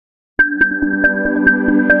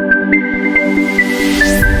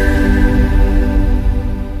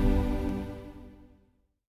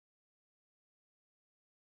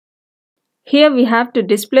Here we have to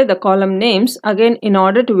display the column names again in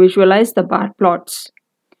order to visualize the bar plots.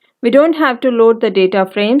 We don't have to load the data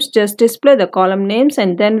frames, just display the column names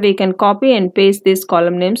and then we can copy and paste these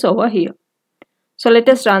column names over here. So let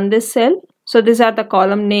us run this cell. So these are the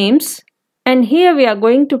column names. And here we are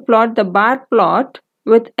going to plot the bar plot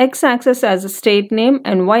with x-axis as a state name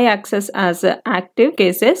and y-axis as active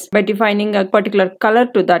cases by defining a particular color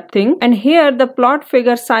to that thing. And here the plot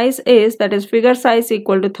figure size is, that is figure size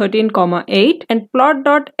equal to 13,8 and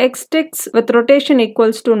plot.xticks with rotation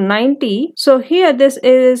equals to 90. So here this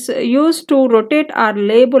is used to rotate our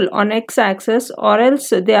label on x-axis, or else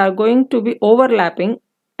they are going to be overlapping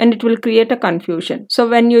and it will create a confusion. So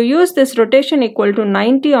when you use this rotation equal to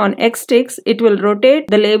 90 on xticks, it will rotate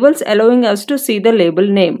the labels, allowing us to see the label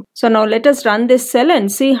name. So now let us run this cell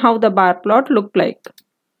and see how the bar plot look like.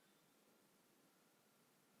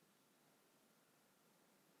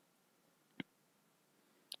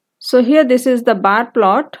 So here this is the bar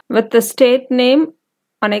plot with the state name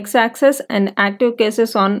on x-axis and active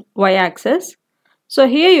cases on y-axis. So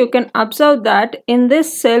here you can observe that in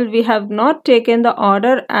this cell we have not taken the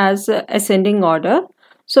order as ascending order.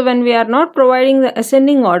 So when we are not providing the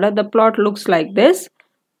ascending order, the plot looks like this.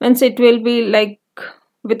 Means it will be like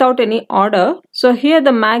without any order. So here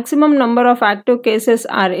the maximum number of active cases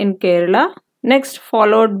are in Kerala, next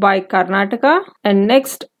followed by Karnataka and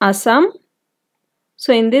next Assam.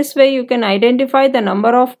 So in this way you can identify the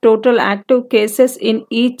number of total active cases in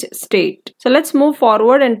each state. So let's move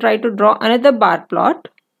forward and try to draw another bar plot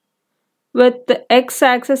with the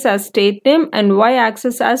x-axis as state name and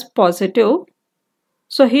y-axis as positive.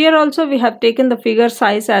 So here also we have taken the figure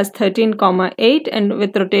size as 13,8 and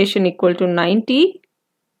with rotation equal to 90.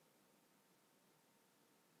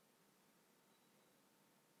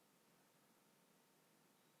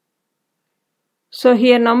 So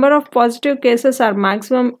here number of positive cases are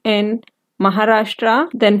maximum in Maharashtra,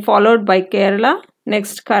 then followed by Kerala,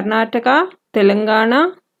 next Karnataka,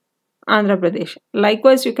 Telangana, Andhra Pradesh.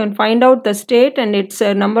 Likewise, you can find out the state and its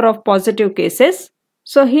number of positive cases.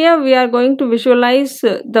 So here we are going to visualize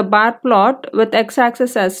the bar plot with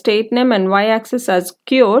x-axis as state name and y-axis as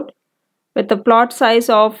cured with a plot size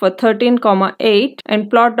of 13,8 and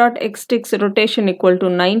plot.xticks rotation equal to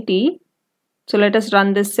 90. So let us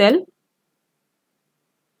run this cell.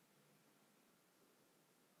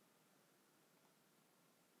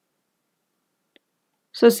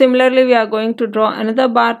 So similarly, we are going to draw another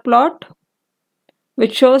bar plot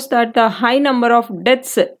which shows that the high number of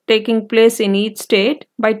deaths taking place in each state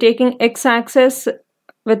by taking x-axis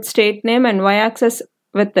with state name and y-axis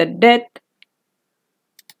with the death.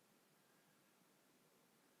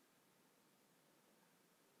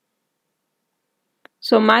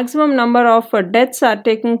 So maximum number of deaths are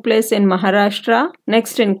taking place in Maharashtra,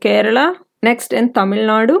 next in Kerala, next in Tamil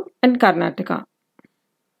Nadu and Karnataka.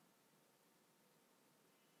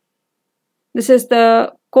 This is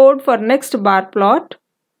the code for next bar plot,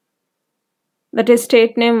 that is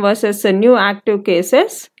state name versus new active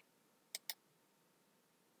cases.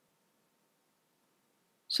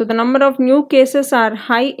 So the number of new cases are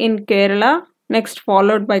high in Kerala, next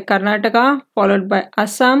followed by Karnataka, followed by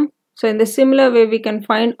Assam. So in the similar way we can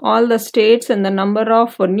find all the states and the number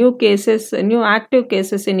of new cases, new active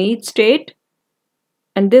cases in each state.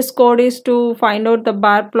 And this code is to find out the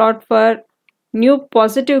bar plot for new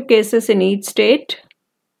positive cases in each state.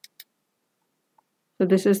 So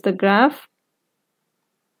this is the graph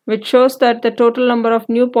which shows that the total number of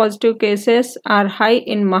new positive cases are high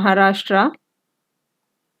in Maharashtra.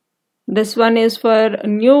 This one is for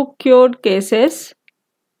new cured cases.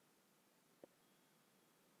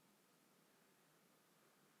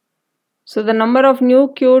 So the number of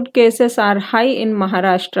new cured cases are high in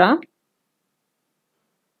Maharashtra.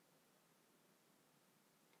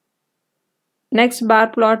 Next bar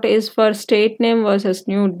plot is for state name versus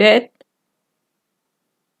new death.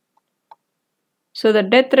 So the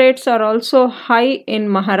death rates are also high in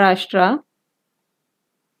Maharashtra.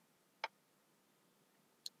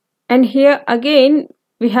 And here again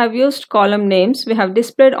we have used column names. We have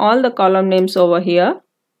displayed all the column names over here.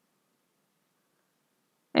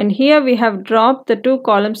 And here we have dropped the two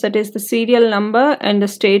columns, that is the serial number and the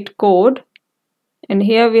state code. And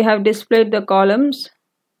here we have displayed the columns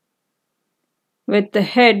with the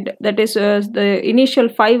head, that is the initial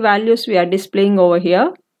 5 values we are displaying over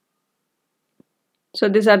here. So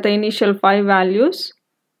these are the initial 5 values.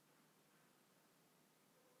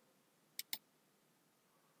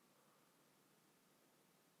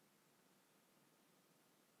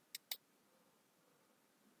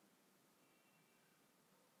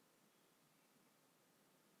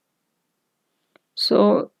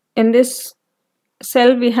 So in this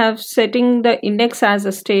cell we have setting the index as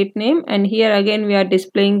a state name, and here again we are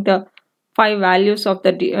displaying the 5 values of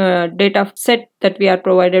the data set that we are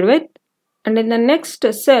provided with. And in the next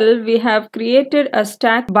cell we have created a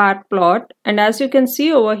stack bar plot, and as you can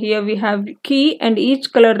see over here we have key and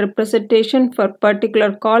each color representation for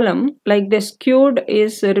particular column. Like this, queued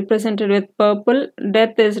is represented with purple,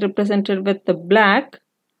 death is represented with the black.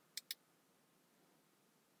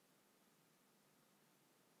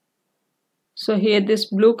 So here this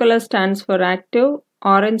blue color stands for active,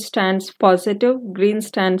 orange stands positive, green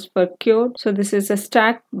stands for queued. So this is a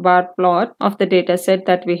stacked bar plot of the data set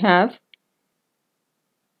that we have.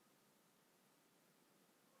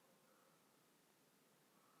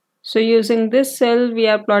 So using this cell we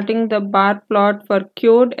are plotting the bar plot for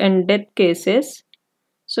queued and death cases.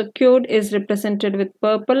 So queued is represented with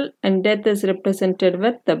purple and death is represented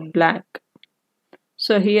with the black.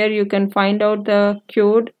 So here you can find out the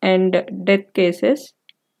queued and death cases,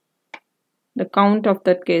 the count of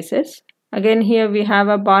the cases. Again here we have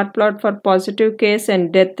a bar plot for positive case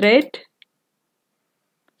and death rate.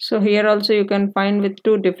 So here also you can find with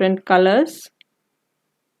 2 different colors.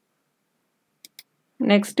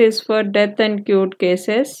 Next is for death and queued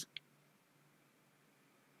cases.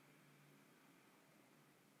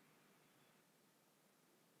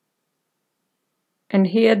 And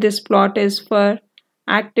here this plot is for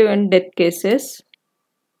active and death cases.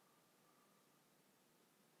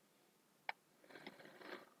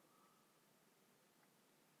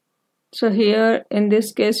 So here in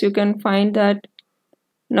this case you can find that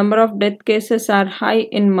number of death cases are high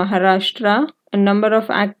in Maharashtra and number of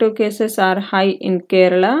active cases are high in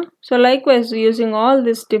Kerala. So likewise, using all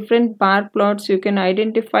these different bar plots you can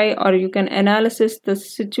identify or you can analyze the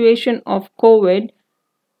situation of COVID.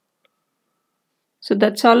 So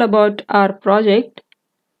that's all about our project.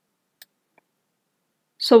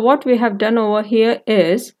 So what we have done over here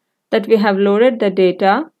is that we have loaded the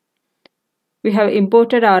data. We have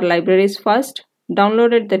imported our libraries first,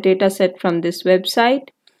 downloaded the data set from this website,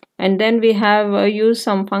 and then we have used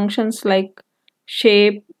some functions like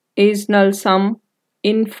shape, is null sum,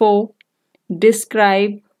 info,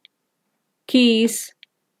 describe, keys,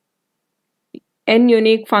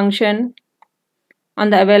 unique function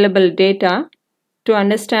on the available data to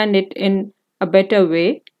understand it in a better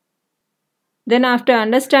way. Then after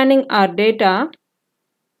understanding our data,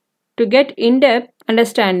 to get in-depth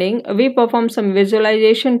understanding, we perform some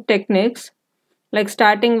visualization techniques like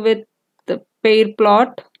starting with the pair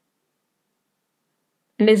plot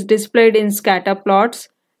and is displayed in scatter plots,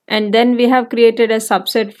 and then we have created a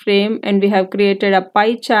subset frame and we have created a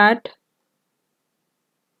pie chart.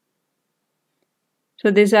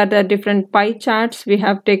 So these are the different pie charts we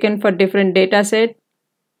have taken for different data set.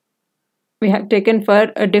 We have taken for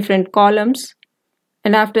different columns,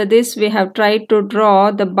 and after this we have tried to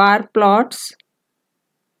draw the bar plots.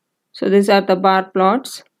 So these are the bar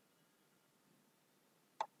plots.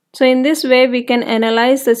 So in this way we can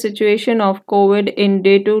analyze the situation of COVID in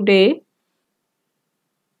day-to-day.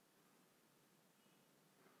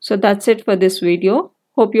 So that's it for this video.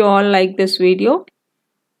 Hope you all like this video.